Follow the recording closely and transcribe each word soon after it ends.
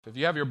If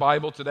you have your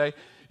Bible today,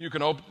 you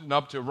can open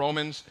up to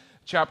Romans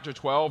chapter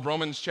 12.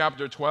 Romans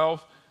chapter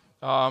 12.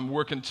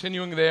 We're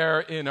continuing there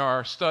in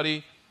our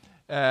study,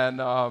 and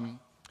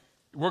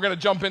we're going to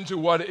jump into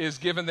what is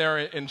given there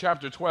in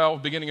chapter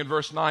 12, beginning in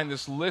verse 9,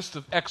 this list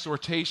of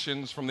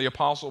exhortations from the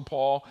Apostle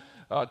Paul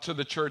to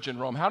the church in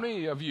Rome. How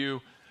many of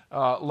you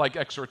like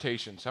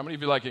exhortations? How many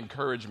of you like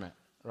encouragement,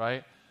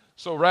 right?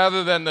 So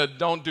rather than the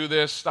don't do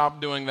this,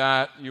 stop doing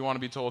that, you want to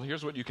be told,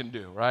 here's what you can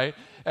do, right?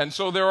 And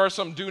so there are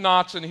some do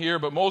nots in here,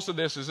 but most of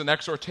this is an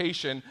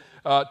exhortation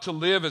to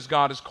live as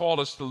God has called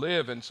us to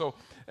live. And so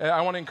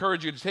I want to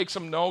encourage you to take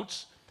some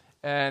notes,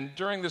 and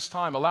during this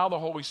time, allow the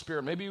Holy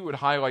Spirit, maybe you would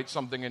highlight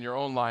something in your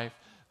own life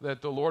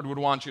that the Lord would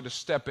want you to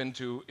step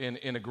into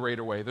in a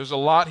greater way. There's a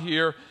lot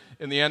here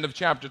in the end of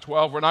chapter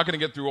 12. We're not going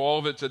to get through all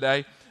of it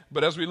today.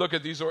 But as we look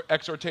at these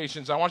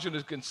exhortations, I want you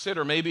to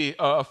consider maybe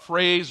a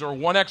phrase or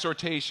one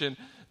exhortation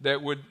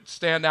that would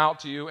stand out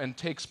to you and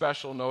take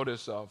special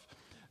notice of.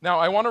 Now,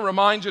 I want to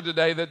remind you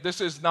today that this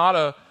is not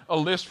a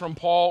list from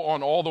Paul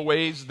on all the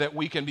ways that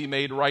we can be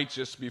made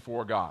righteous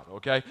before God,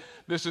 okay?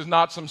 This is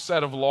not some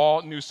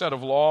new set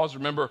of laws.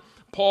 Remember,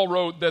 Paul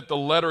wrote that the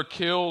letter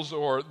kills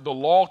or the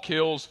law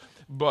kills,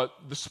 but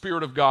the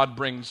Spirit of God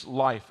brings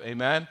life,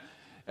 amen?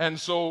 And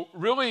so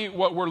really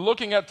what we're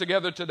looking at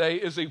together today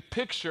is a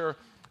picture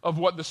of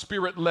what the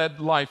Spirit-led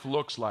life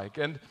looks like.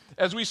 And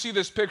as we see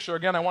this picture,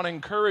 again, I want to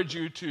encourage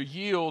you to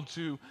yield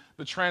to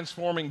the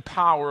transforming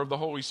power of the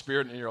Holy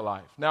Spirit in your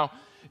life. Now,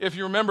 if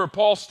you remember,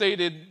 Paul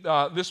stated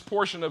this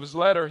portion of his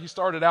letter, he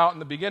started out in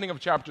the beginning of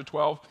chapter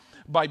 12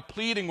 by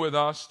pleading with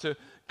us to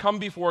come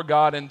before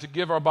God and to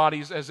give our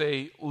bodies as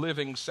a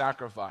living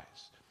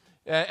sacrifice.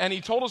 And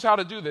he told us how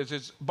to do this.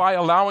 It's by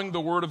allowing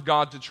the Word of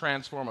God to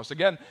transform us.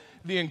 Again,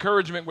 the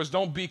encouragement was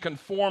don't be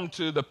conformed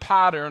to the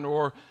pattern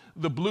or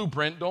the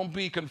blueprint. Don't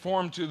be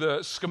conformed to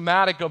the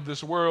schematic of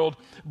this world,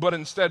 but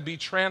instead be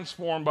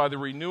transformed by the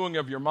renewing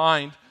of your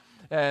mind.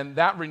 And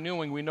that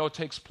renewing we know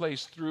takes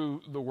place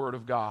through the Word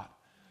of God.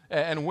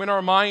 And when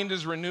our mind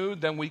is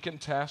renewed, then we can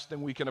test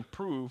and we can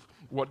approve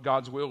what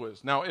God's will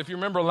is. Now, if you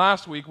remember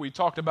last week, we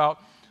talked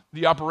about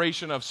the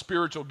operation of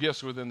spiritual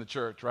gifts within the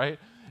church, right?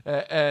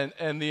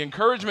 And the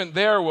encouragement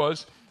there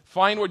was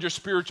find what your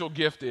spiritual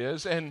gift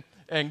is and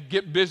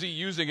get busy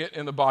using it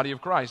in the body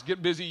of Christ.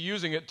 Get busy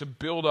using it to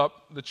build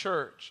up the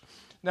church.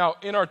 Now,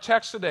 in our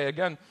text today,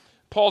 again,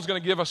 Paul's going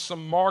to give us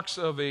some marks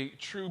of a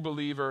true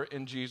believer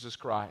in Jesus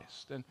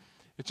Christ. And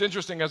it's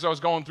interesting, as I was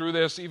going through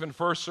this, even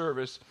first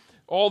service,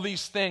 all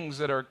these things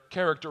that are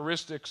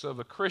characteristics of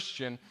a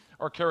Christian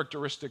are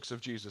characteristics of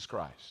Jesus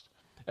Christ.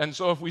 And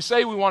so if we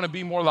say we want to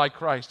be more like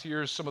Christ,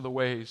 here's some of the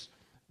ways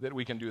that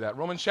we can do that.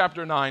 Romans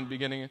chapter 12,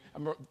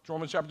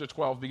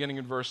 beginning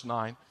in verse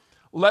 9.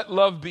 Let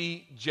love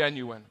be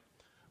genuine.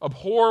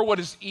 Abhor what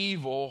is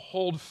evil.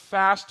 Hold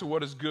fast to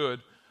what is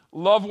good.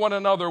 Love one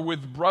another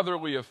with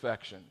brotherly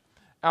affection.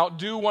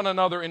 Outdo one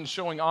another in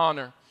showing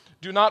honor.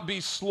 Do not be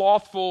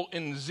slothful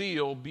in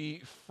zeal.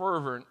 Be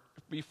fervent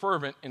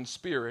in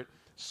spirit.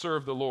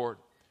 Serve the Lord.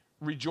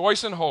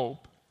 Rejoice in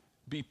hope.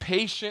 Be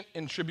patient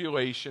in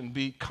tribulation.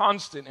 Be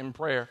constant in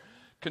prayer.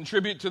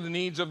 Contribute to the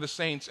needs of the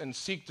saints and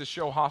seek to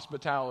show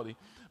hospitality.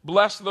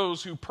 Bless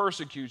those who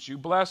persecute you.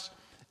 Bless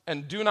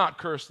and do not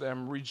curse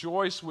them.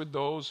 Rejoice with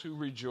those who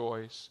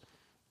rejoice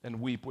and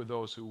weep with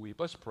those who weep.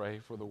 Let's pray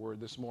for the word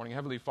this morning.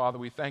 Heavenly Father,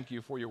 we thank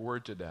you for your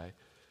word today.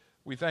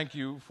 We thank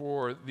you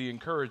for the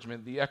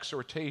encouragement, the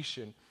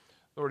exhortation,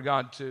 Lord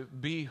God, to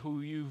be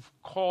who you've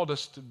called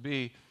us to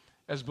be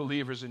as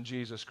believers in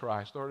Jesus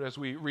Christ. Lord, as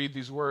we read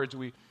these words,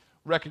 we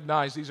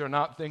recognize these are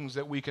not things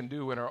that we can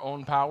do in our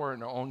own power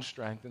and our own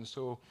strength. And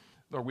so,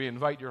 Lord, we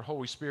invite your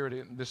Holy Spirit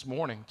in this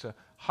morning to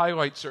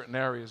highlight certain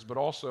areas, but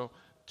also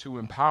to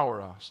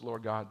empower us,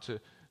 Lord God, to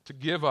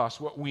give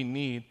us what we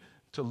need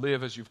to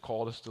live as you've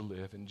called us to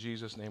live. In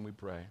Jesus' name we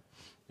pray.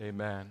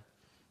 Amen.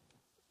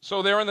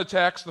 So there in the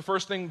text, the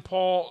first thing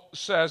Paul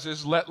says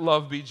is, let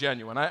love be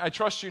genuine. I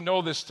trust you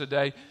know this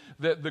today,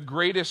 that the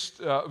greatest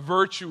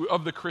virtue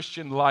of the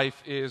Christian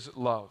life is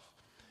love.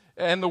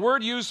 And the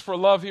word used for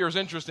love here is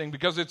interesting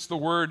because it's the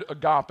word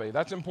agape.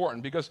 That's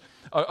important because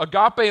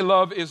agape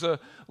love is a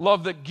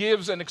love that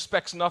gives and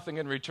expects nothing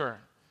in return.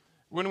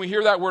 When we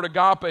hear that word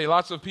agape,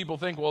 lots of people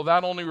think, well,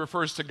 that only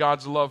refers to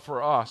God's love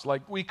for us.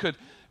 Like we could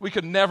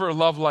never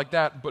love like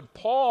that. But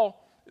Paul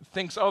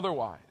thinks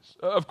otherwise.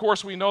 Of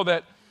course, we know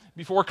that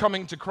before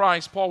coming to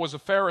Christ, Paul was a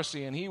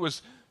Pharisee and he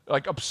was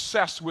like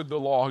obsessed with the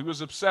law. He was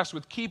obsessed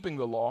with keeping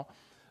the law.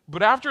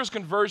 But after his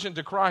conversion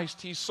to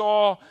Christ, he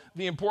saw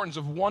the importance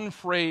of one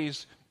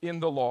phrase in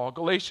the law.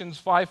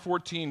 Galatians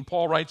 5:14,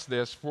 Paul writes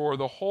this, for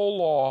the whole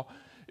law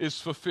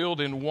is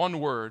fulfilled in one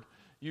word,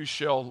 you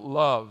shall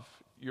love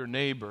your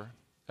neighbor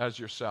as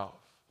yourself.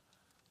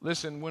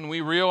 Listen, when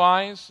we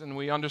realize and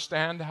we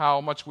understand how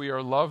much we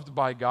are loved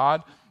by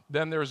God,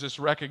 then there's this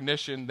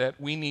recognition that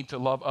we need to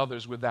love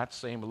others with that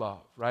same love,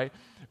 right?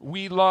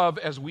 We love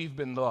as we've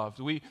been loved.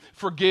 We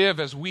forgive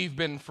as we've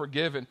been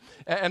forgiven.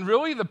 And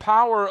really the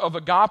power of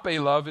agape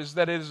love is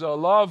that it is a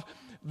love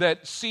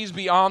that sees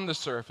beyond the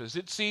surface.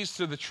 It sees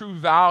to the true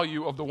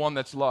value of the one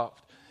that's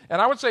loved.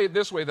 And I would say it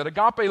this way, that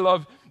agape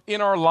love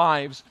in our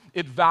lives,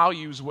 it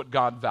values what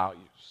God values.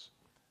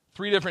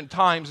 3 different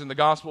times in the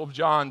Gospel of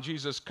John,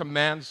 Jesus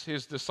commands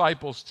his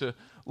disciples to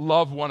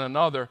love one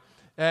another.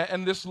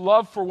 And this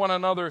love for one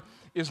another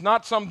is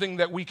not something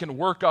that we can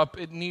work up.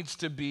 It needs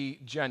to be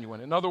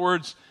genuine. In other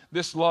words,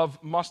 this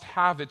love must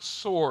have its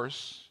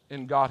source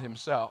in God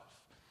himself.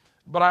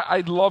 But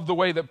I love the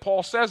way that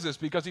Paul says this,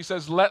 because he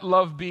says, let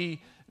love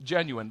be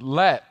genuine.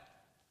 Let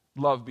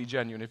love be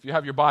genuine. If you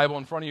have your Bible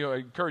in front of you, I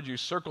encourage you,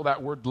 circle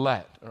that word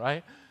let, all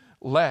right?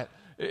 Let.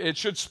 It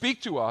should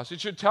speak to us.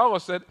 It should tell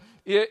us that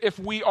if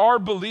we are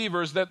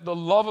believers, that the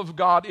love of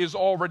God is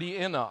already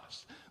in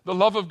us. The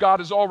love of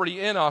God is already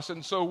in us,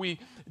 and so we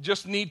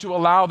just need to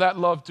allow that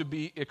love to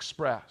be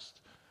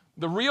expressed.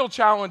 The real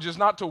challenge is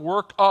not to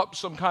work up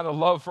some kind of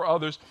love for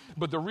others,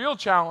 but the real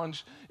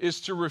challenge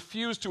is to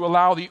refuse to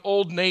allow the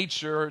old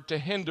nature to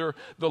hinder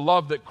the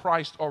love that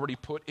Christ already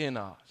put in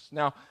us.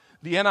 Now,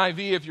 the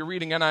NIV, if you're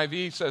reading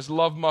NIV, says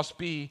love must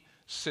be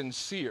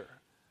sincere.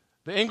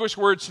 The English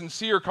word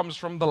sincere comes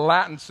from the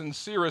Latin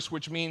sincerus,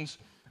 which means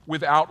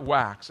without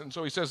wax. And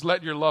so he says,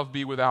 let your love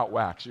be without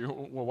wax.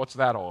 Well, what's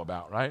that all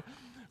about, right?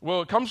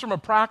 Well, it comes from a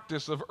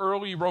practice of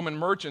early Roman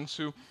merchants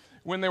who,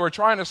 when they were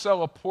trying to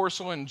sell a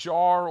porcelain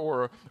jar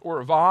or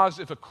a vase,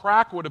 if a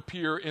crack would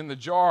appear in the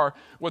jar,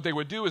 what they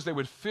would do is they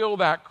would fill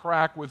that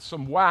crack with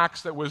some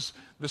wax that was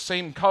the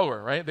same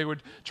color, right? They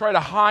would try to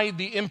hide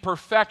the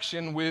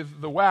imperfection with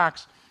the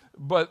wax,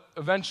 but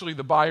eventually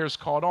the buyers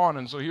caught on,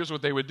 and so here's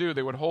what they would do.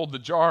 They would hold the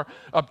jar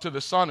up to the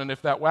sun, and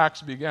if that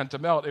wax began to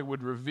melt, it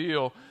would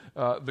reveal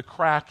the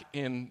crack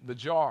in the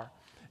jar.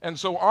 And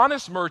so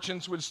honest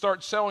merchants would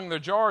start selling their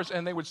jars,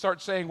 and they would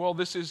start saying, well,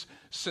 this is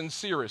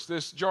sincerus.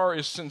 This jar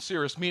is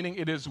sincerus, meaning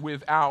it is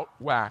without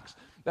wax.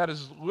 That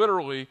is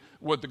literally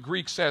what the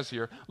Greek says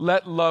here.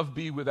 Let love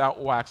be without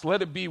wax.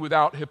 Let it be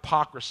without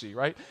hypocrisy,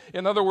 right?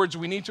 In other words,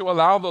 we need to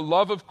allow the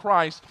love of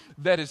Christ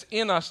that is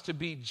in us to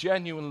be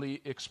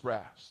genuinely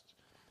expressed.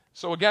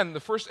 So again, the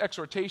first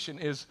exhortation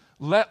is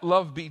let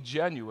love be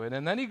genuine.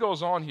 And then he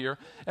goes on here,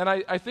 and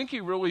I think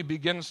he really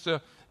begins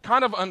to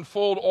kind of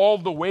unfold all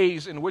the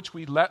ways in which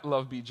we let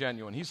love be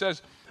genuine. He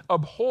says,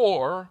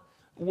 abhor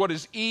what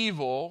is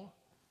evil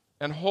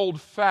and hold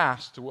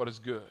fast to what is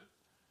good.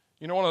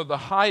 You know, one of the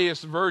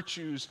highest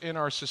virtues in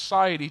our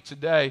society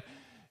today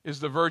is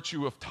the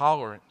virtue of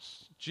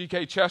tolerance.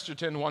 G.K.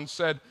 Chesterton once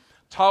said,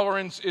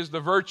 tolerance is the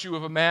virtue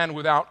of a man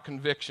without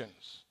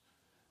convictions.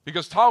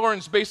 Because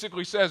tolerance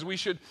basically says we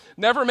should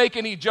never make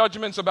any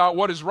judgments about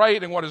what is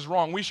right and what is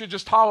wrong. We should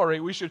just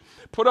tolerate. We should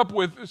put up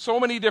with so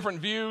many different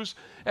views,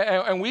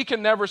 and we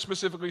can never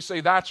specifically say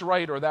that's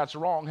right or that's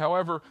wrong.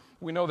 However,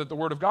 we know that the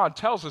Word of God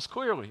tells us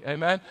clearly,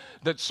 amen,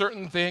 that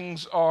certain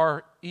things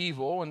are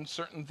evil and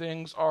certain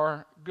things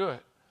are good.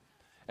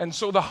 And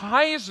so the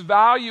highest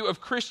value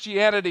of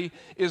Christianity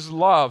is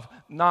love,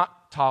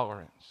 not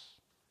tolerance.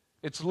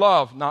 It's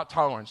love, not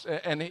tolerance.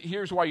 And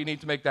here's why you need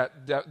to make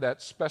that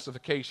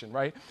specification,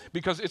 right?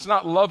 Because it's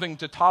not loving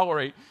to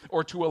tolerate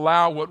or to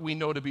allow what we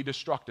know to be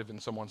destructive in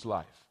someone's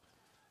life.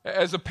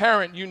 As a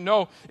parent, you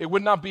know it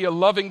would not be a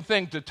loving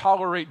thing to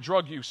tolerate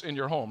drug use in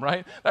your home,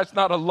 right? That's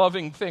not a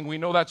loving thing. We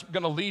know that's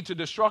going to lead to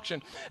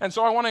destruction. And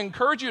so I want to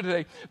encourage you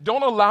today,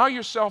 don't allow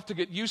yourself to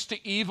get used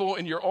to evil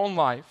in your own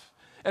life,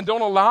 and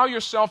don't allow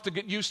yourself to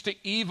get used to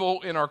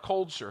evil in our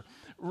culture.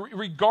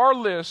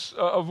 Regardless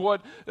of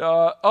what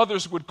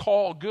others would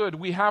call good,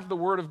 we have the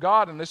Word of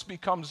God, and this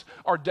becomes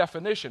our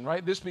definition,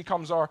 right? This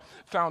becomes our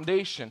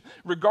foundation.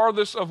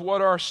 Regardless of what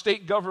our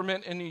state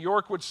government in New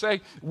York would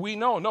say, we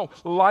know, no,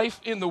 life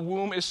in the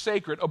womb is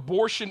sacred.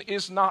 Abortion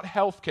is not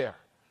health care.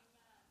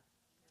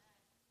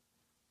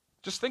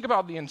 Just think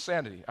about the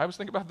insanity. I was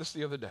thinking about this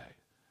the other day,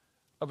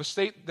 of a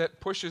state that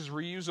pushes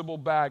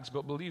reusable bags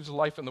but believes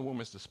life in the womb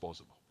is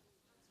disposable.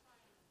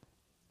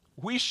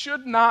 We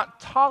should not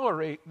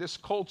tolerate this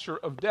culture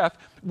of death.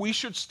 We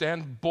should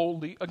stand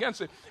boldly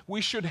against it.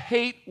 We should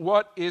hate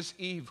what is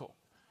evil.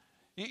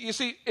 You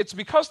see, it's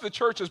because the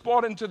church has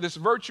bought into this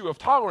virtue of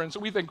tolerance,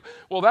 and we think,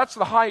 well, that's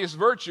the highest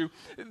virtue,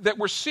 that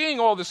we're seeing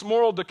all this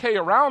moral decay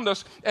around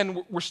us, and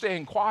we're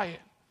staying quiet.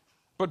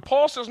 But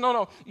Paul says,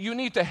 no, you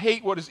need to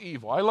hate what is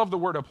evil. I love the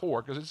word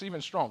abhor, because it's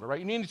even stronger, right?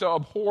 You need to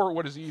abhor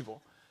what is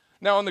evil.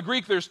 Now, in the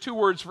Greek, there's 2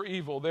 words for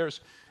evil. There's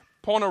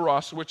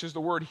poneros, which is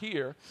the word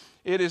here.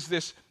 It is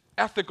this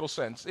ethical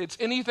sense. It's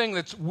anything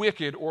that's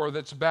wicked or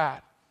that's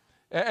bad.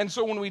 And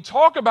so when we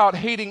talk about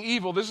hating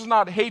evil, this is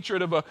not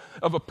hatred of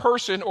a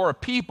person or a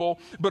people,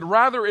 but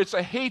rather it's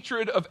a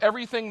hatred of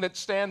everything that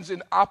stands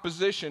in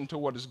opposition to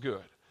what is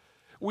good.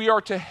 We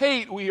are to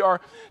hate, we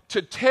are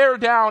to tear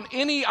down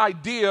any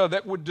idea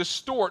that would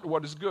distort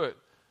what is good.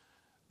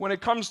 When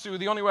it comes to,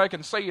 the only way I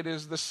can say it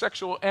is the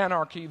sexual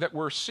anarchy that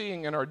we're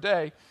seeing in our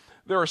day,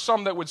 there are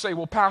some that would say,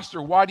 well,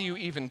 Pastor, why do you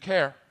even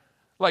care?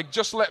 Like,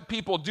 just let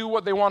people do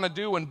what they want to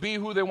do and be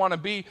who they want to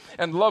be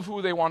and love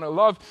who they want to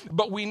love.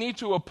 But we need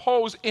to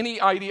oppose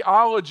any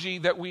ideology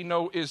that we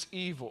know is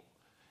evil.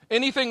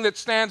 Anything that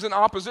stands in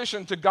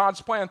opposition to God's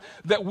plan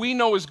that we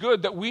know is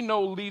good, that we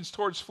know leads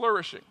towards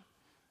flourishing.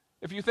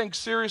 If you think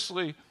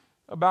seriously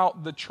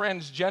about the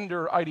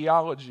transgender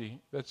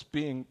ideology that's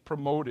being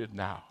promoted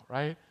now,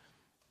 right?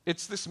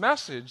 It's this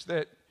message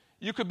that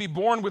you could be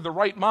born with the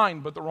right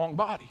mind but the wrong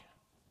body.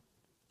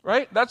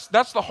 Right? That's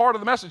the heart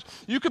of the message.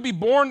 You could be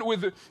born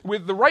with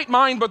the right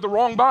mind but the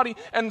wrong body,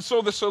 and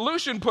so the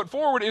solution put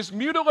forward is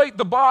mutilate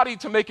the body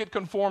to make it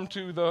conform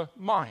to the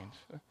mind.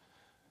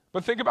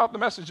 But think about the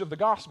message of the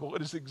gospel.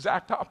 It is the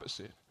exact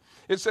opposite.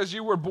 It says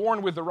you were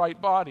born with the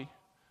right body.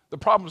 The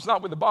problem is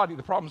not with the body,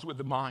 the problem is with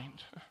the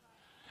mind.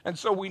 And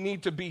so we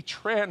need to be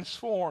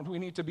transformed. We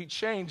need to be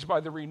changed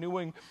by the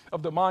renewing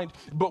of the mind.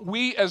 But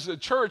we as a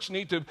church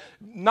need to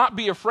not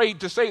be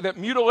afraid to say that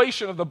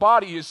mutilation of the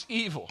body is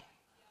evil.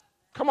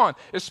 Come on,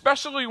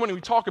 especially when we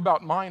talk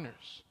about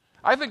minors.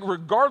 I think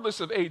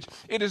regardless of age,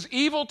 it is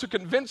evil to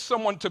convince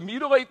someone to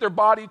mutilate their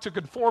body to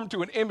conform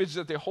to an image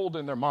that they hold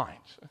in their mind.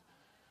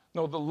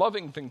 No, the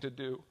loving thing to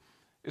do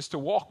is to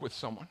walk with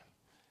someone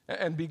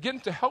and begin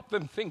to help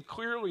them think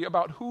clearly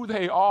about who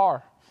they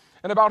are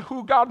and about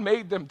who God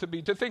made them to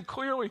be, to think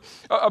clearly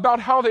about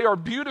how they are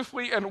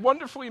beautifully and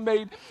wonderfully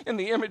made in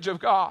the image of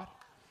God.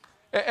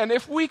 And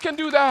if we can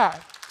do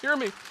that, hear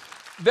me,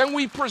 then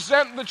we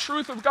present the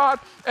truth of God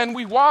and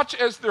we watch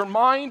as their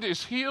mind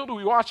is healed.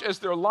 We watch as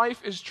their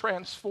life is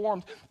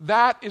transformed.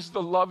 That is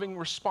the loving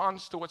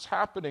response to what's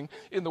happening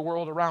in the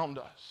world around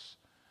us.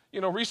 You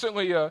know,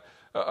 recently a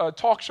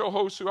talk show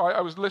host who I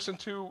was listening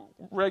to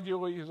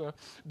regularly, is a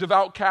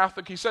devout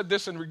Catholic. He said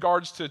this in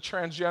regards to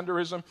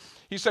transgenderism.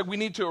 He said we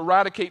need to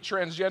eradicate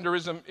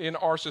transgenderism in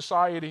our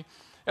society.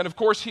 And of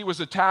course, he was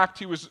attacked.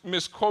 He was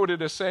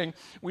misquoted as saying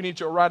we need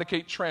to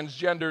eradicate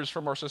transgenders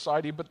from our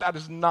society, but that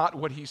is not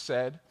what he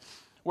said.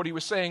 What he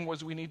was saying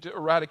was we need to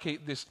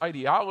eradicate this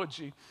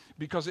ideology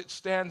because it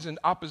stands in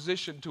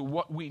opposition to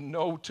what we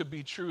know to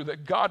be true,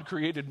 that God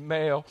created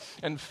male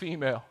and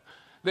female,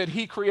 that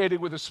he created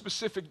with a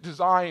specific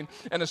design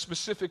and a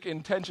specific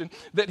intention,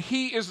 that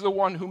he is the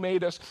one who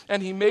made us,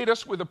 and he made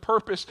us with a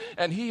purpose,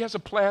 and he has a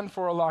plan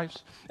for our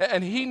lives,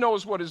 and he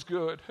knows what is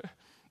good,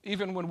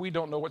 even when we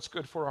don't know what's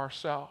good for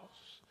ourselves.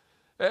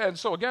 And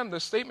so again, the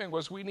statement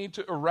was we need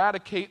to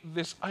eradicate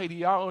this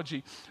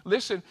ideology.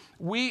 Listen,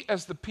 we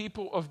as the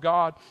people of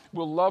God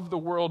will love the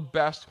world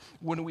best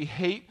when we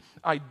hate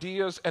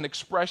ideas and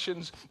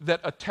expressions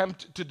that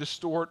attempt to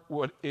distort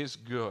what is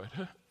good.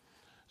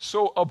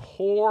 So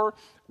abhor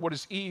what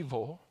is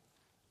evil,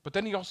 but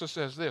then he also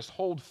says this,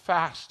 hold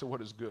fast to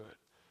what is good.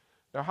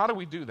 Now, how do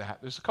we do that?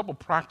 There's a couple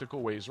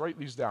practical ways. Write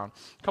these down.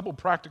 A couple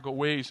practical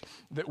ways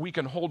that we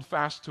can hold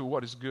fast to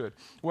what is good.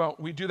 Well,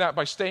 we do that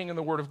by staying in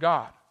the Word of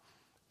God.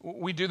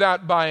 We do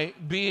that by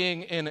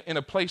being in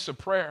a place of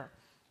prayer.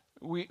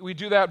 We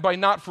do that by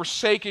not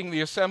forsaking the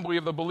assembly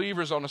of the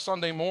believers on a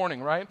Sunday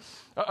morning, right?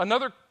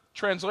 Another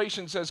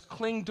translation says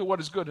cling to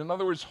what is good. In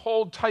other words,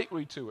 hold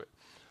tightly to it.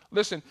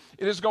 Listen,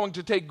 it is going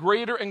to take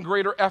greater and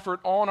greater effort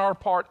on our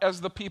part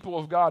as the people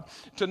of God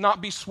to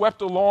not be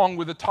swept along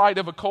with the tide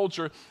of a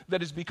culture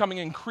that is becoming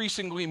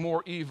increasingly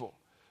more evil.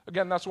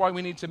 Again, that's why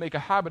we need to make a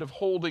habit of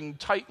holding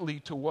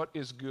tightly to what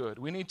is good.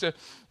 We need to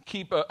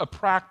keep a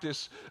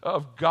practice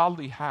of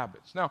godly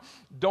habits. Now,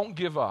 don't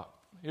give up.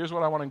 Here's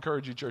what I want to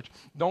encourage you, church.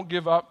 Don't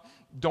give up.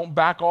 Don't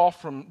back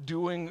off from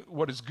doing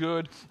what is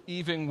good,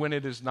 even when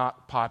it is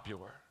not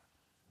popular.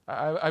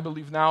 I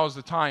believe now is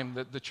the time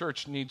that the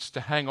church needs to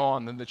hang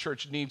on and the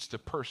church needs to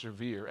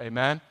persevere.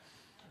 Amen?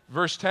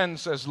 Verse 10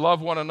 says,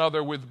 love one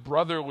another with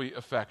brotherly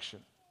affection.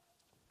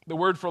 The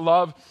word for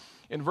love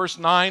in verse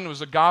 9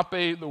 was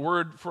agape. The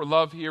word for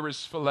love here is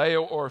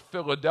phileo or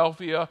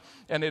Philadelphia,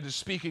 and it is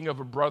speaking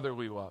of a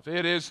brotherly love.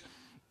 It is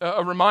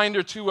a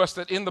reminder to us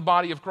that in the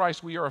body of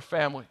Christ we are a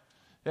family.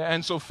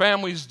 And so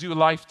families do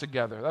life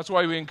together. That's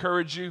why we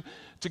encourage you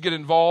to get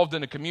involved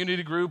in a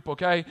community group,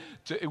 okay?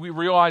 We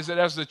realize that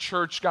as the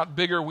church got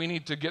bigger, we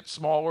need to get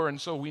smaller, and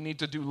so we need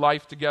to do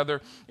life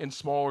together in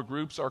smaller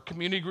groups. Our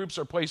community groups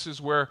are places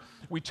where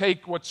we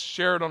take what's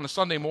shared on a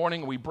Sunday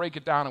morning and we break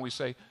it down and we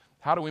say,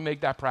 how do we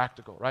make that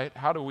practical, right?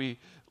 How do we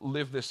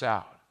live this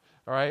out,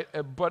 all right?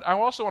 But I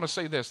also want to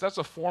say this. That's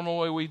a formal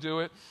way we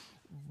do it,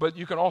 but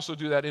you can also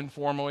do that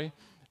informally.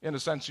 In a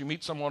sense, you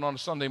meet someone on a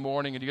Sunday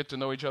morning and you get to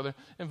know each other.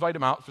 Invite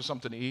them out for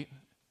something to eat.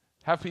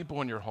 Have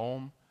people in your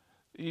home.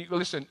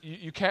 Listen,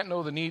 you can't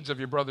know the needs of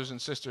your brothers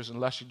and sisters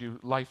unless you do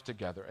life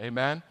together.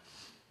 Amen?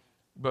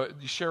 But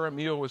you share a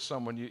meal with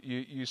someone.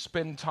 You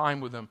spend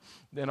time with them.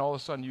 Then all of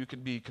a sudden you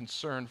can be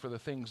concerned for the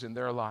things in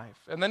their life.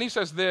 And then he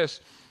says this,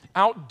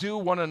 outdo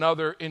one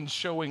another in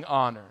showing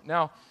honor.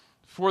 Now,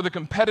 for the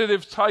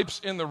competitive types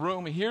in the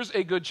room, here's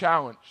a good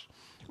challenge.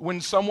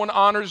 When someone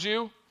honors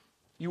you,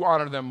 you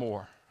honor them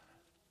more.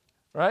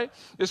 Right?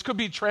 This could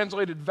be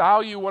translated,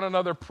 value one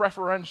another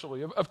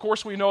preferentially. Of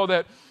course, we know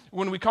that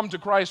when we come to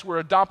Christ, we're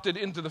adopted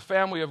into the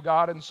family of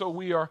God, and so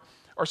we are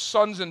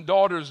sons and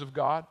daughters of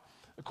God.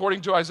 According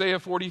to Isaiah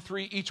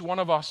 43, each one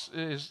of us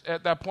is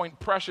at that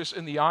point precious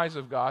in the eyes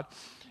of God.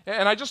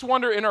 And I just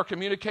wonder in our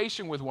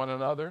communication with one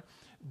another,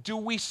 do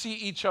we see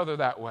each other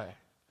that way?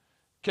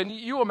 Can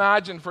you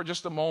imagine for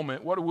just a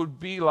moment what it would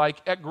be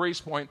like at Grace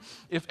Point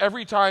if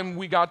every time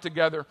we got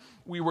together,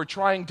 we were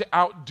trying to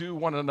outdo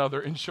one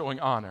another in showing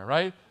honor,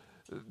 right?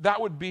 That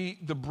would be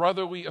the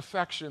brotherly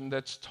affection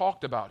that's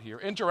talked about here,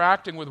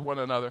 interacting with one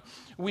another.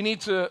 We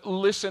need to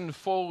listen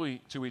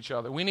fully to each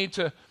other. We need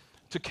to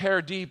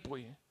care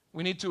deeply.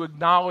 We need to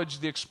acknowledge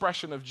the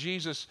expression of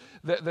Jesus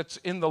that's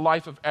in the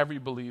life of every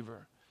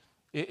believer.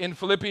 In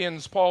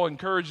Philippians, Paul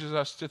encourages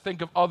us to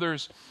think of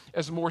others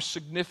as more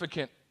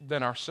significant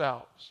than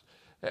ourselves.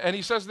 And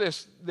he says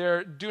this,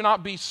 do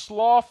not be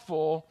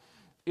slothful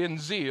in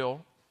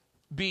zeal,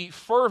 be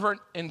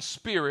fervent in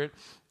spirit,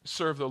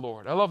 serve the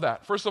Lord. I love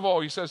that. First of all,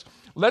 he says,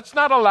 let's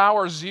not allow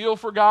our zeal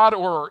for God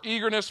or our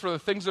eagerness for the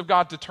things of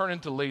God to turn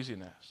into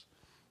laziness.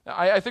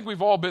 I think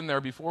we've all been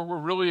there before. We're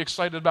really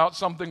excited about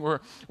something. We're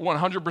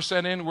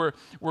 100% in. We're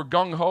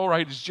gung-ho,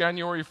 right? It's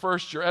January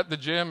 1st. You're at the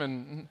gym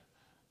and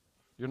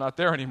you're not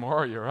there anymore,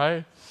 are you,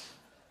 right?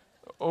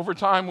 Over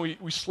time, we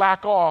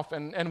slack off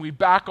and we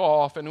back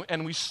off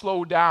and we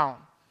slow down.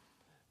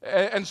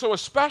 And so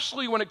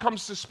especially when it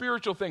comes to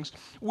spiritual things,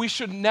 we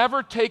should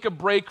never take a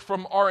break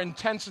from our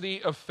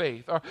intensity of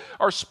faith,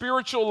 our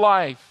spiritual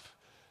life.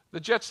 The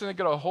Jets didn't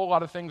get a whole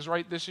lot of things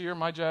right this year,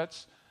 my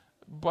Jets,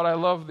 but I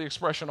love the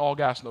expression, all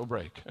gas, no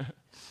break.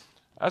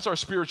 That's our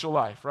spiritual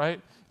life, right?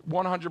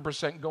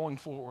 100% going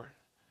forward.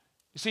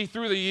 You see,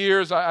 through the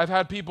years, I've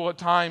had people at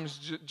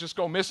times just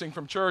go missing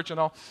from church, and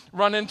I'll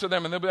run into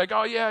them, and they'll be like,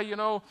 oh, yeah,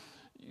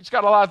 he's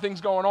got a lot of things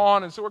going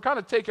on, and so we're kind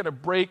of taking a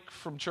break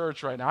from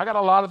church right now. I got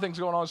a lot of things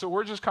going on, so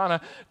we're just kind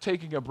of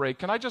taking a break.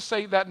 Can I just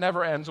say that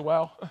never ends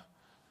well?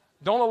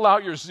 Don't allow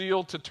your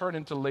zeal to turn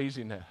into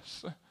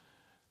laziness.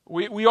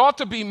 We ought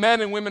to be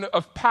men and women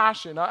of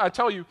passion. I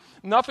tell you,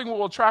 nothing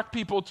will attract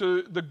people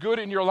to the good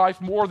in your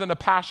life more than a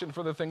passion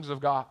for the things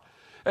of God.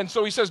 And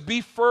so he says,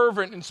 be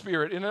fervent in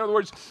spirit. In other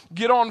words,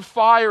 get on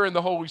fire in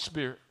the Holy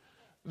Spirit.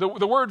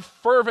 The word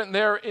fervent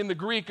there in the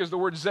Greek is the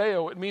word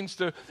zeo. It means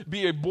to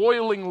be a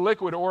boiling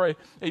liquid or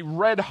a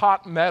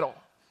red-hot metal.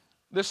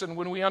 Listen,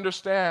 when we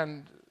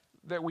understand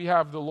that we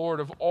have the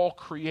Lord of all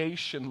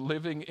creation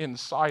living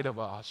inside of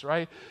us,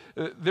 right?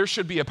 There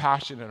should be a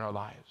passion in our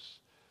lives.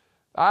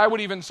 I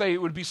would even say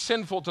it would be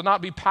sinful to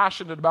not be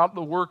passionate about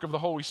the work of the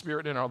Holy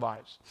Spirit in our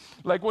lives.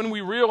 Like when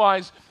we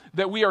realize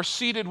that we are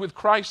seated with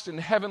Christ in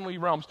heavenly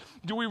realms,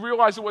 do we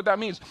realize what that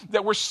means?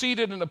 That we're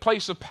seated in a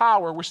place of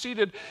power. We're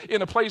seated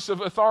in a place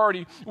of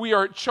authority. We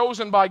are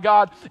chosen by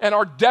God, and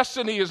our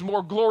destiny is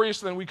more glorious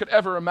than we could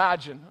ever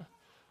imagine.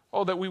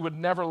 Oh, that we would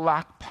never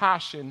lack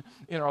passion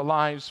in our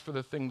lives for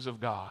the things of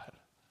God.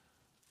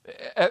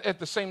 At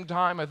the same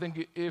time, I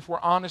think if we're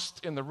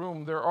honest in the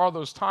room, there are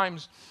those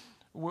times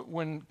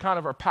when kind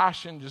of our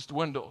passion just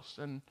dwindles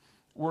and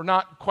we're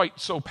not quite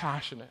so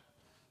passionate.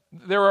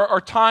 There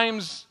are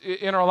times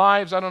in our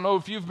lives, I don't know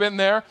if you've been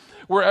there,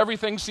 where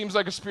everything seems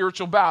like a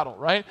spiritual battle,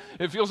 right?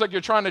 It feels like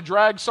you're trying to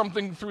drag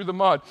something through the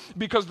mud,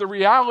 because the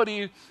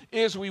reality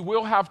is we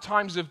will have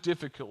times of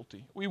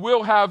difficulty. We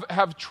will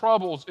have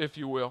troubles, if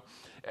you will,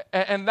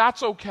 and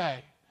that's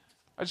okay.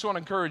 I just want to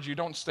encourage you,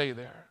 don't stay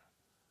there.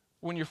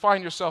 When you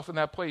find yourself in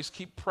that place,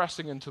 keep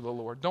pressing into the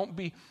Lord. Don't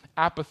be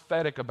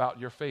apathetic about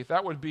your faith.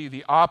 That would be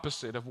the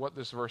opposite of what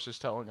this verse is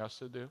telling us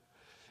to do.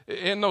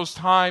 In those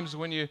times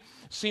when you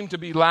seem to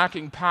be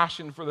lacking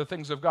passion for the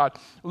things of God,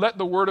 let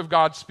the Word of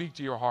God speak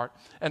to your heart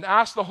and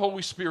ask the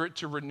Holy Spirit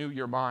to renew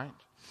your mind.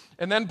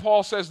 And then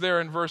Paul says there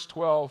in verse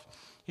 12,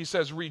 he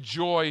says,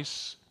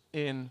 rejoice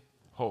in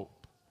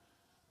hope.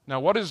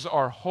 Now, what is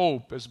our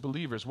hope as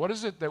believers? What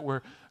is it that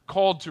we're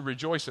called to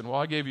rejoice in?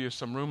 Well, I gave you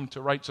some room to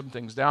write some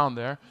things down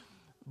there,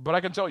 but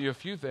I can tell you a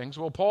few things.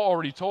 Well, Paul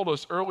already told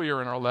us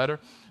earlier in our letter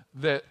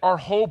that our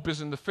hope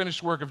is in the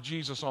finished work of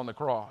Jesus on the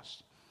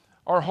cross.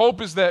 Our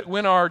hope is that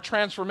when our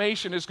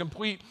transformation is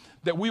complete,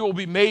 that we will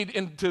be made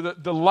into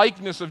the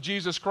likeness of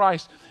Jesus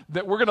Christ,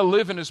 that we're going to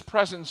live in His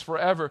presence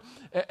forever.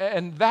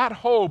 And that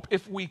hope,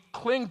 if we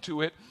cling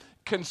to it,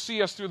 can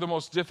see us through the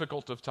most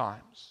difficult of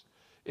times.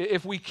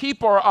 If we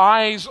keep our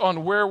eyes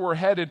on where we're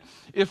headed,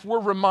 if we're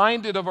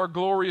reminded of our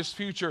glorious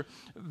future,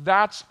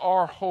 that's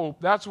our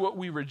hope. That's what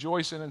we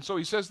rejoice in. And so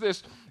he says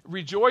this,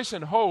 rejoice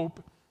in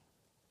hope,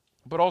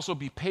 but also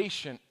be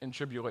patient in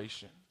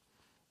tribulation.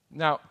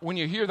 Now, when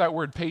you hear that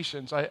word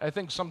patience, I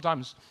think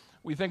sometimes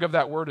we think of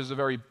that word as a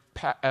very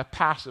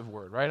passive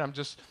word, right?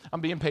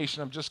 I'm being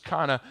patient. I'm just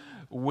kind of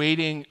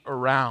waiting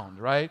around,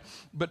 right?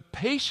 But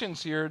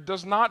patience here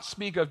does not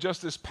speak of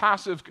just this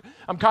passive,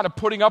 I'm kind of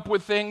putting up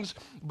with things,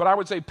 but I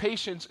would say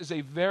patience is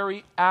a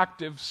very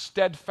active,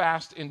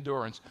 steadfast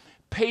endurance.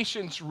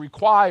 Patience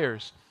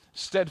requires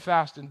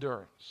steadfast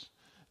endurance.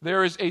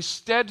 There is a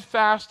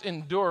steadfast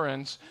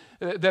endurance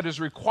that is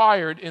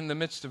required in the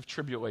midst of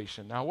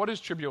tribulation. Now, what is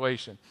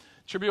tribulation?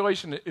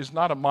 Tribulation is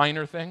not a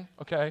minor thing,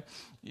 okay?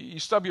 You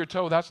stub your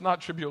toe, that's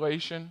not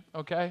tribulation,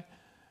 okay?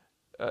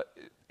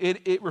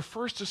 It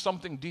refers to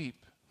something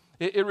deep.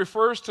 It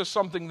refers to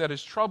something that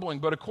is troubling.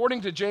 But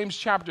according to James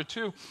chapter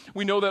 2,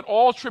 we know that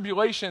all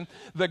tribulation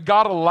that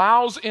God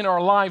allows in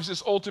our lives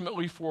is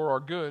ultimately for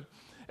our good.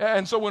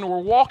 And so when we're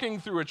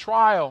walking through a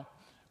trial,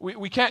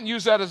 We can't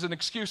use that as an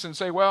excuse and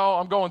say, well,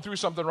 I'm going through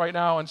something right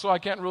now, and so I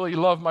can't really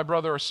love my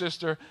brother or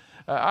sister.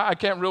 I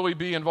can't really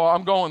be involved.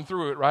 I'm going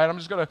through it, right? I'm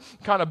just going to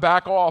kind of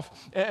back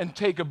off and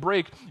take a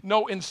break.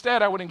 No,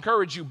 instead, I would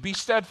encourage you, be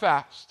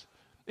steadfast.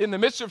 In the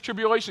midst of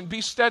tribulation,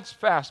 be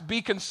steadfast,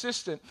 be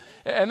consistent.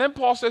 And then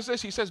Paul says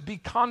this, he says, be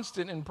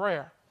constant in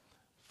prayer.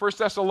 1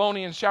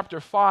 Thessalonians chapter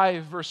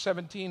 5, verse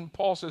 17,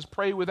 Paul says,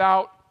 pray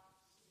without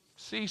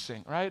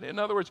ceasing, right? In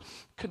other words,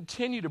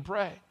 continue to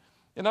pray.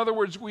 In other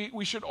words,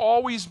 we should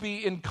always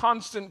be in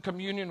constant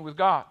communion with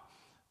God.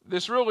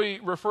 This really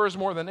refers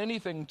more than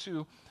anything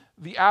to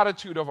the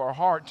attitude of our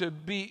heart. To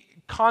be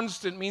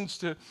constant means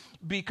to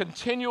be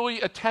continually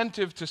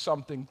attentive to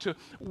something, to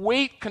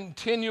wait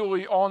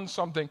continually on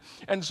something.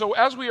 And so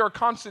as we are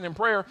constant in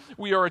prayer,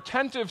 we are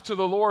attentive to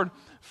the Lord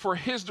for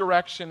His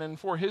direction and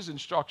for His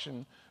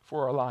instruction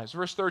for our lives.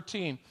 Verse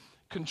 13,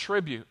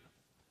 contribute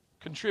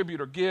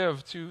or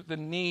give to the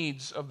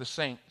needs of the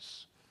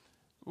saints.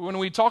 When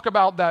we talk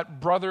about that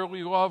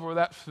brotherly love or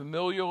that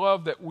familial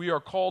love that we are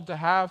called to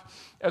have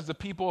as the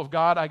people of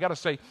God, I got to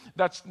say,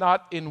 that's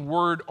not in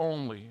word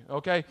only,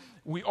 okay?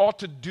 We ought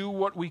to do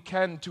what we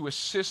can to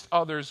assist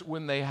others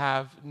when they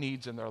have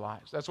needs in their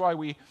lives. That's why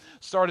we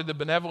started the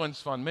Benevolence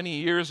Fund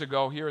many years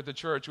ago here at the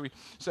church. We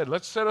said,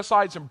 let's set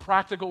aside some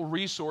practical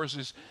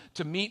resources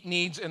to meet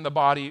needs in the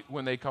body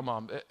when they come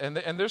on. And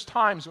there's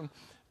times when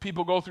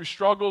people go through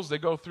struggles, they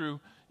go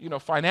through,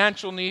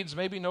 financial needs,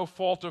 maybe no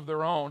fault of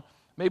their own.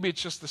 Maybe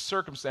it's just the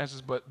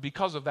circumstances, but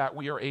because of that,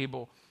 we are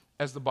able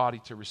as the body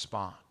to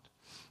respond.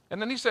 And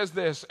then he says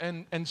this,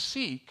 and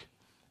seek,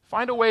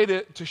 find a way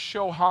to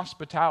show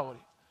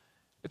hospitality.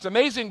 It's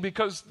amazing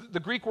because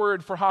the Greek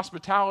word for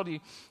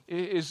hospitality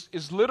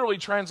is literally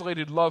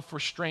translated love for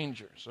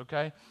strangers,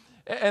 okay?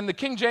 And the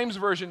King James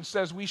Version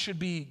says we should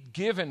be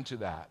given to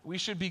that. We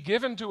should be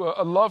given to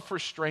a love for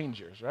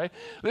strangers, right?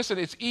 Listen,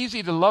 it's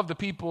easy to love the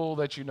people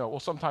that you know. Well,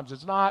 sometimes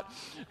it's not,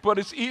 but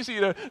it's easy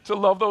to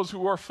love those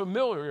who are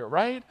familiar,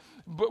 right?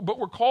 But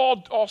we're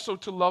called also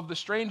to love the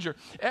stranger.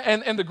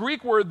 And the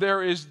Greek word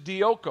there is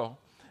dioko.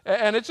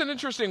 And it's an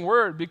interesting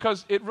word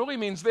because it really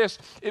means this.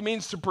 It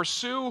means to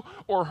pursue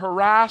or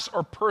harass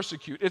or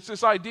persecute. It's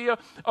this idea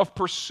of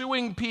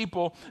pursuing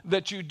people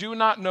that you do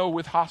not know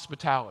with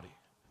hospitality.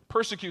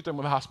 Persecute them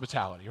with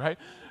hospitality, right?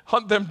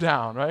 Hunt them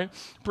down, right?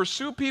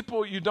 Pursue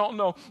people you don't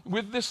know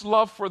with this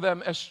love for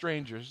them as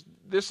strangers.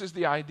 This is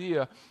the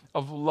idea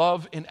of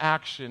love in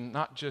action,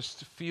 not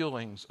just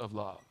feelings of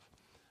love.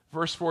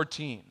 Verse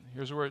 14,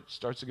 here's where it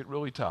starts to get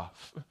really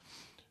tough.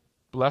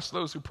 Bless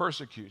those who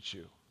persecute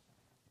you.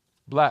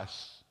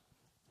 Bless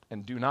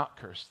and do not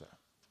curse them.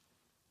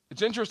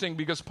 It's interesting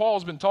because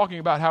Paul's been talking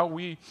about how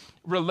we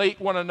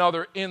relate one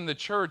another in the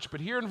church, but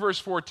here in verse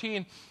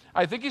 14,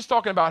 I think he's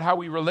talking about how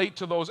we relate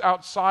to those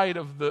outside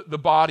of the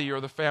body or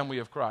the family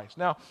of Christ.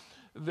 Now,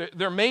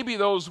 there may be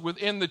those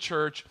within the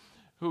church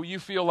who you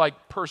feel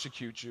like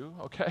persecute you,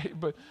 okay?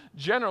 But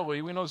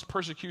generally, we know this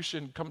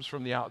persecution comes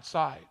from the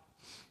outside.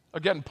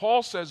 Again,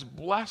 Paul says,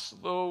 bless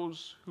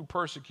those who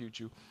persecute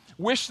you.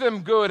 Wish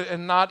them good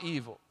and not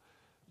evil.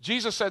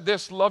 Jesus said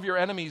this, love your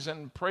enemies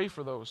and pray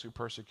for those who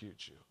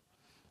persecute you.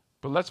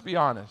 But let's be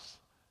honest,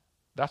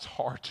 that's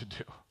hard to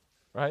do,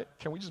 right?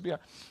 Can we just be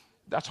honest?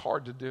 That's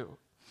hard to do.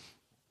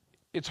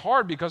 It's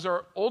hard because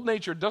our old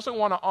nature doesn't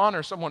want to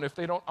honor someone if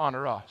they don't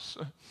honor us.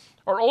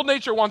 Our old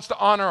nature wants to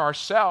honor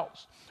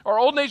ourselves. Our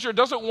old nature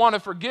doesn't want to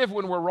forgive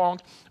when we're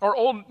wronged. Our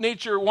old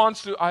nature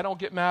wants to, I don't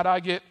get mad, I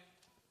get,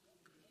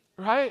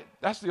 right?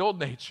 That's the old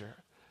nature.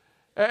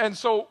 And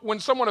so when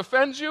someone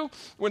offends you,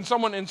 when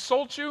someone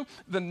insults you,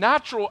 the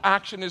natural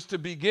action is to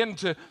begin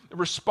to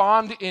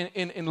respond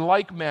in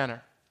like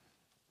manner.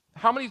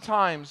 How many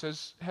times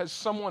has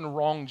someone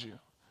wronged you?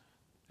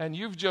 And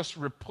you've just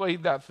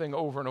replayed that thing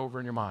over and over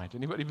in your mind.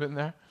 Anybody been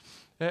there?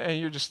 And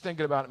you're just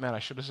thinking about it, man, I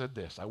should have said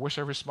this. I wish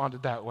I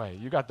responded that way.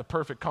 You got the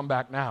perfect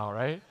comeback now,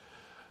 right?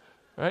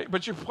 Right?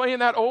 But you're playing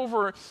that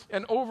over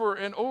and over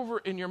and over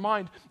in your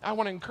mind. I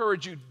want to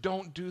encourage you,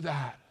 don't do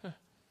that.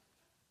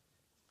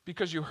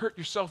 Because you hurt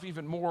yourself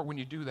even more when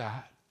you do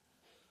that.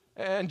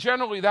 And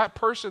generally that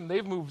person,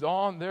 they've moved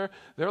on. They're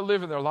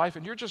living their life,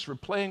 and you're just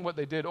replaying what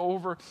they did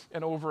over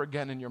and over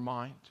again in your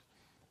mind.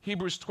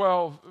 Hebrews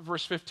 12,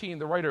 verse 15,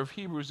 the writer of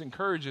Hebrews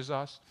encourages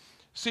us,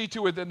 see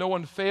to it that no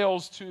one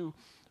fails to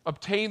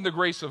obtain the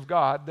grace of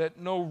God, that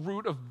no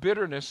root of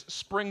bitterness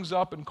springs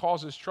up and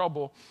causes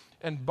trouble,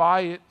 and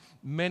by it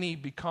many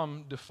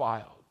become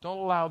defiled. Don't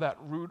allow that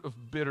root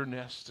of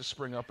bitterness to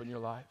spring up in your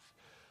life.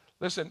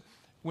 Listen,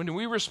 when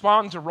we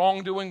respond to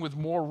wrongdoing with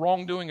more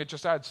wrongdoing, it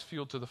just adds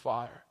fuel to the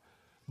fire.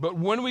 But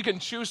when we can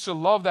choose to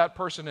love that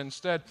person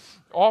instead,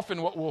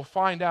 often what we'll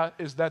find out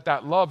is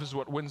that love is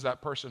what wins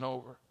that person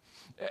over.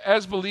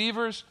 As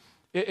believers,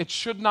 It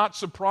should not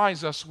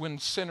surprise us when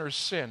sinners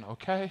sin,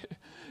 okay?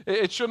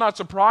 It should not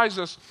surprise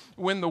us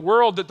when the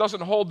world that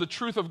doesn't hold the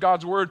truth of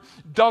God's word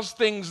does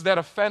things that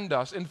offend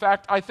us. In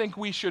fact, I think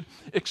we should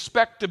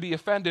expect to be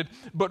offended,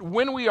 but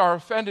when we are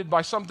offended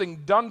by something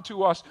done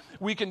to us,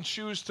 we can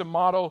choose to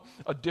model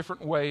a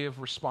different way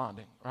of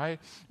responding, right?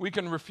 We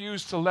can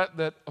refuse to let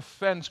that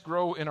offense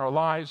grow in our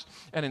lives,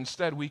 and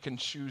instead we can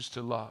choose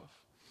to love.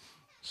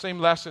 Same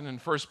lesson in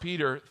 1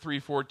 Peter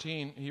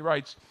 3:14. He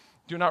writes,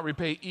 "Do not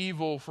repay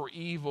evil for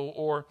evil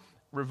or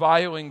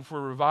reviling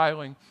for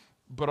reviling,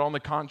 but on the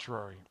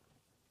contrary,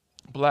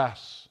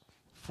 bless,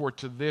 for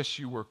to this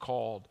you were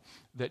called,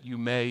 that you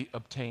may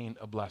obtain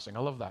a blessing." I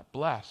love that.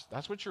 Bless.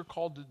 That's what you're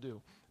called to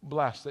do.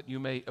 Bless, that you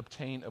may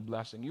obtain a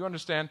blessing. You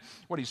understand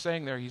what he's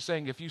saying there? He's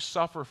saying if you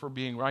suffer for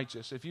being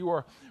righteous, if you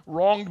are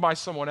wronged by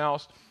someone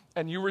else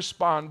and you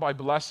respond by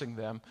blessing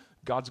them,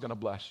 God's going to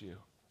bless you.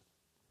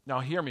 Now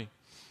hear me.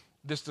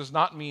 This does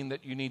not mean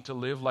that you need to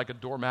live like a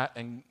doormat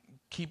and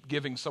keep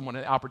giving someone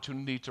an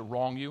opportunity to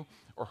wrong you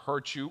or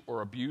hurt you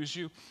or abuse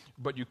you,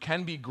 but you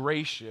can be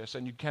gracious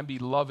and you can be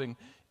loving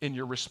in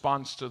your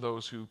response to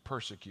those who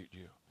persecute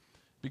you.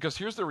 Because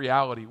here's the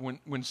reality.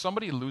 When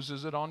somebody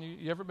loses it on you,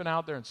 you ever been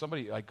out there and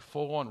somebody like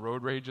full on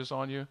road rages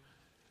on you?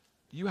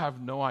 You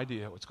have no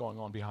idea what's going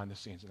on behind the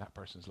scenes in that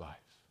person's life.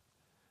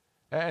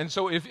 And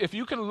so if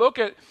you can look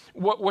at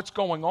what's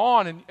going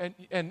on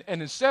and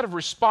instead of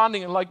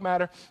responding in like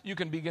manner, you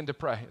can begin to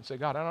pray and say,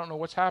 God, I don't know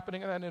what's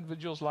happening in that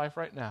individual's life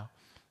right now,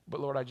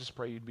 but Lord, I just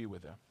pray you'd be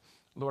with them.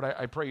 Lord,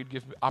 I pray you'd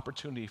give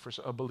opportunity for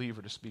a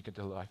believer to speak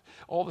into life.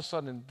 All of a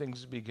sudden,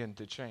 things begin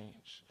to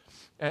change.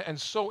 And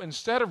so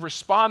instead of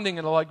responding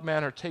in a like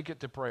manner, take it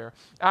to prayer.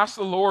 Ask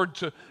the Lord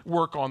to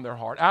work on their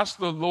heart. Ask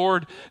the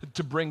Lord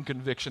to bring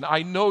conviction.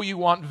 I know you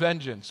want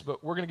vengeance,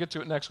 but we're going to get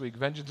to it next week.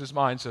 Vengeance is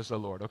mine, says the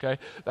Lord, okay?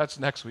 That's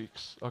next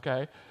week's,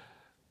 okay?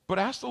 But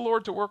ask the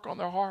Lord to work on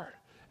their heart.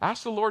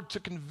 Ask the Lord to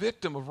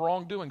convict them of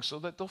wrongdoing so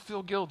that they'll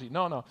feel guilty.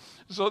 No.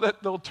 So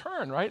that they'll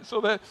turn, right? So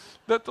that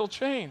they'll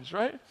change,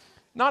 right?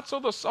 Not so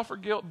they'll suffer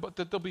guilt, but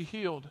that they'll be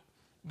healed,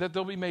 that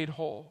they'll be made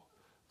whole.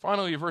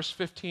 Finally, verse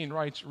 15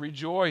 writes,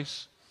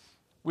 "Rejoice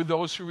with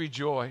those who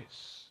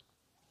rejoice,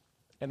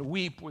 and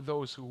weep with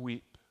those who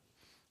weep."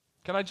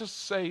 Can I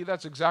just say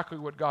that's exactly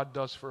what God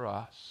does for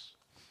us?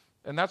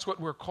 And that's what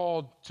we're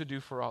called to do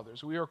for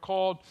others. We are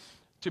called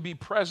to be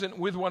present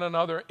with one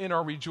another in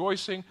our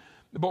rejoicing,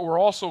 but we're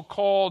also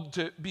called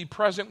to be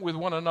present with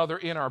one another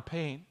in our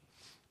pain.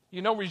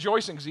 You know,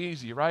 rejoicing's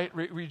easy, right?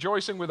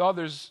 Rejoicing with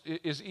others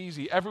is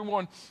easy.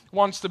 Everyone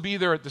wants to be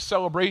there at the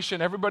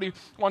celebration. Everybody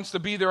wants to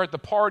be there at the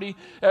party.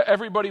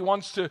 Everybody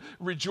wants to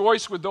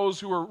rejoice with those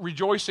who are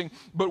rejoicing.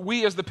 But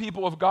we as the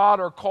people of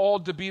God are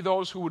called to be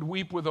those who would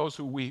weep with those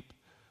who weep.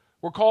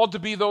 We're called to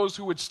be those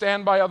who would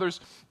stand by others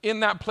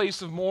in that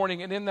place of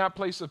mourning and in that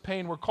place of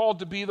pain. We're called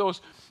to be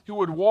those who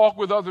would walk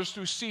with others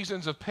through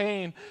seasons of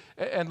pain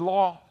and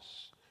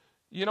loss.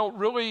 You know,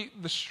 really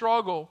the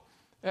struggle,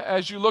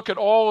 as you look at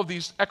all of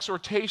these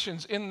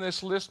exhortations in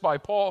this list by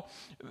Paul,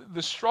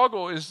 the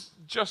struggle is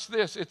just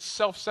this. It's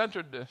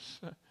self-centeredness,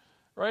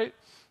 right?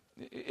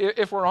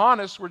 If we're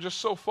honest, we're just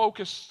so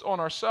focused on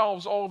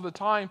ourselves all of the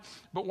time.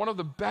 But one of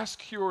the best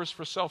cures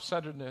for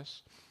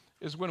self-centeredness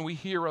is when we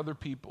hear other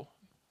people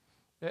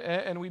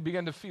and we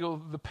begin to feel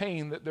the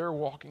pain that they're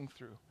walking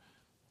through.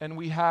 And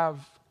we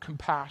have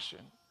compassion.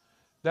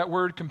 That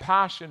word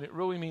compassion, it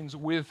really means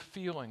with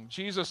feeling.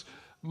 Jesus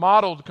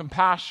modeled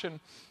compassion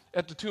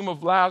at the tomb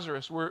of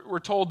Lazarus. We're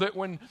told that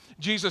when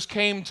Jesus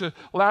came to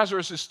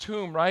Lazarus'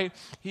 tomb, right,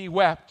 he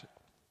wept.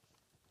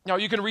 Now,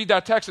 you can read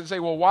that text and say,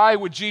 well, why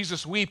would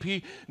Jesus weep?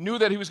 He knew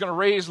that he was going to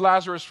raise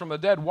Lazarus from the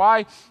dead.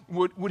 Why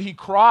would he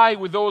cry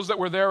with those that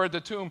were there at the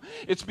tomb?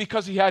 It's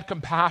because he had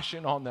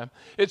compassion on them.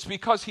 It's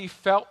because he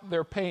felt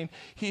their pain.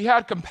 He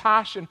had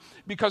compassion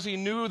because he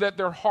knew that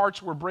their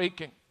hearts were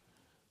breaking.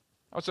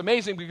 Now, it's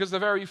amazing because the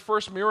very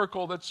first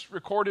miracle that's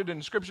recorded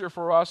in Scripture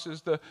for us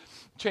is the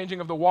changing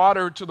of the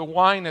water to the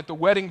wine at the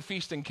wedding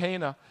feast in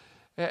Cana.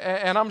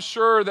 And I'm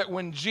sure that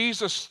when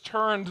Jesus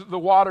turned the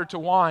water to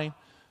wine,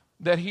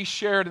 that he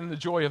shared in the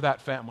joy of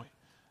that family,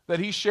 that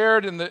he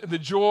shared in the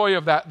joy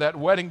of that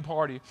wedding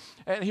party.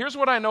 And here's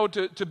what I know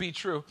to be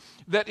true,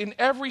 that in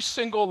every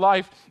single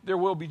life there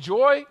will be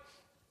joy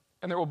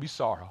and there will be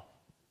sorrow.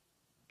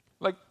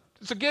 Like,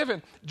 it's a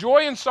given.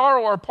 Joy and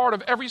sorrow are a part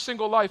of every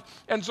single life.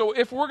 And so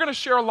if we're going to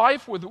share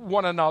life with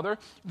one another,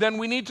 then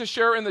we need to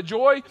share in the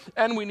joy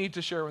and we need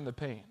to share in the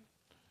pain.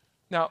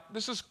 Now,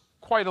 this is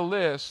quite a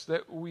list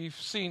that we've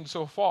seen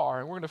so far,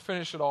 and we're going to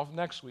finish it off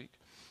next week.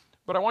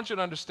 But I want you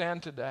to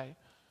understand today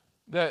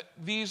that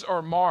these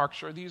are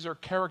marks or these are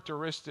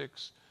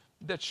characteristics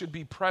that should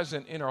be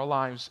present in our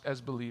lives as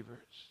believers.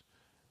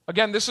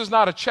 Again, this is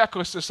not a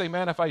checklist to say,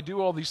 man, if I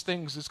do all these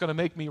things, it's going to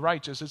make me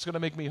righteous. It's going to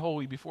make me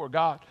holy before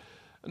God.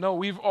 No,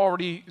 we've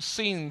already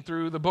seen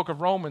through the book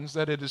of Romans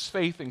that it is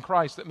faith in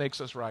Christ that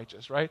makes us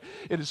righteous, right?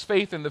 It is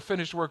faith in the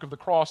finished work of the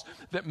cross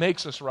that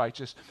makes us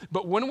righteous.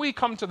 But when we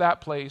come to that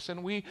place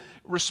and we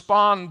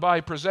respond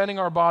by presenting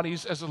our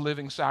bodies as a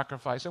living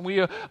sacrifice, and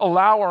we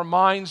allow our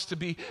minds to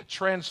be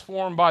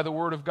transformed by the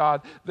Word of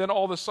God, then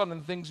all of a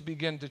sudden things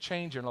begin to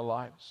change in our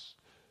lives.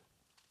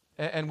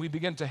 And we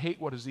begin to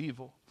hate what is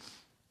evil.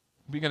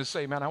 We begin to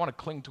say, man, I want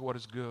to cling to what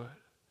is good.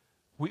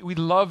 We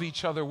love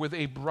each other with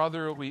a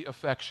brotherly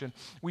affection.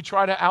 We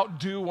try to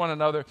outdo one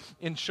another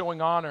in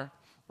showing honor,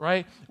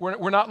 right?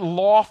 We're not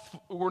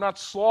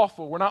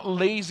slothful. We're not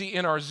lazy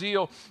in our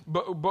zeal,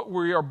 but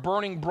we are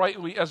burning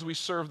brightly as we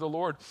serve the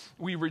Lord.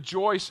 We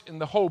rejoice in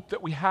the hope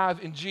that we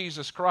have in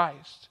Jesus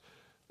Christ.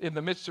 In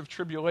the midst of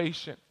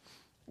tribulation,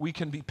 we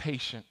can be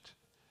patient,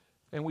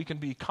 and we can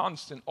be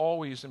constant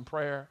always in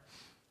prayer.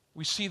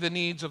 We see the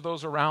needs of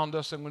those around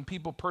us, and when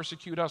people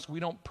persecute us, we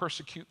don't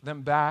persecute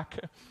them back.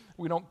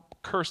 We don't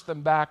curse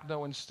them back.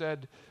 No,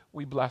 instead,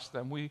 we bless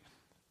them. We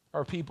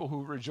are people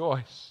who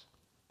rejoice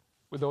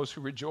with those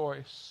who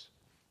rejoice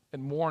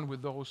and mourn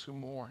with those who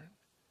mourn.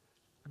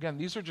 Again,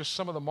 these are just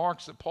some of the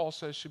marks that Paul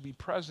says should be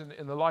present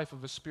in the life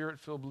of a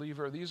Spirit-filled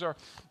believer. These are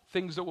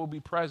things that will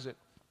be present,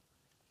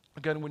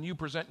 again, when you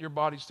present your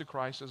bodies to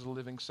Christ as a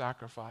living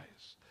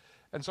sacrifice.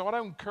 And so what I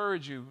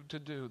encourage you to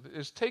do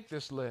is take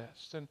this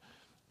list, and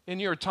in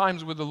your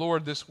times with the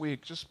Lord this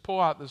week, just pull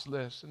out this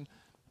list and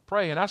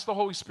pray and ask the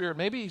Holy Spirit.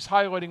 Maybe He's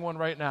highlighting one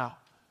right now.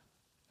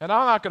 And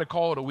I'm not going to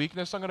call it a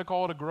weakness. I'm going to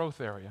call it a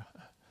growth area.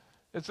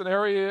 It's an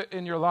area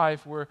in your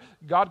life where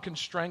God can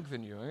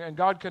strengthen you and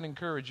God can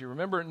encourage you.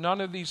 Remember,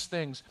 none of these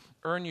things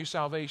earn you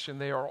salvation.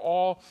 They are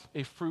all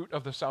a fruit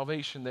of the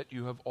salvation that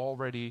you have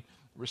already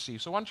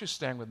received. So why don't you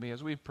stand with me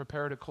as we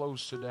prepare to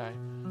close today.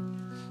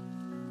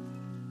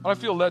 I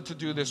feel led to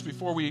do this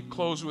before we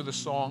close with a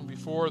song,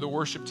 before the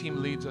worship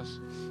team leads us.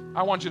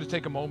 I want you to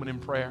take a moment in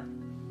prayer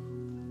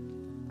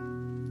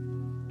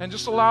and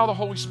just allow the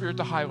Holy Spirit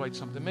to highlight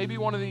something. Maybe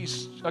one of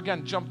these,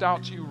 again, jumped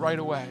out to you right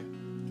away.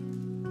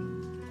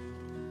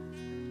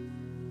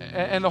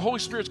 And the Holy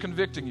Spirit's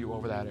convicting you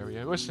over that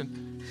area.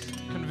 Listen,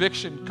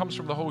 conviction comes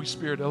from the Holy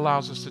Spirit. It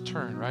allows us to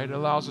turn, right? It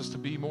allows us to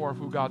be more of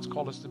who God's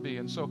called us to be.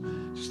 And so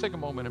just take a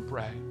moment and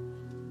pray.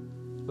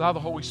 Allow the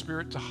Holy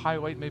Spirit to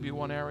highlight maybe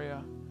one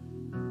area.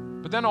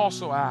 But then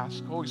also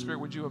ask, Holy Spirit,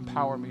 would you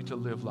empower me to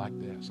live like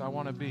this? I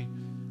want to be,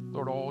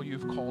 Lord, all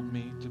you've called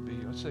me to be.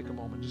 Let's take a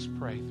moment, just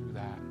pray through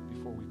that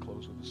before we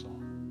close with a song.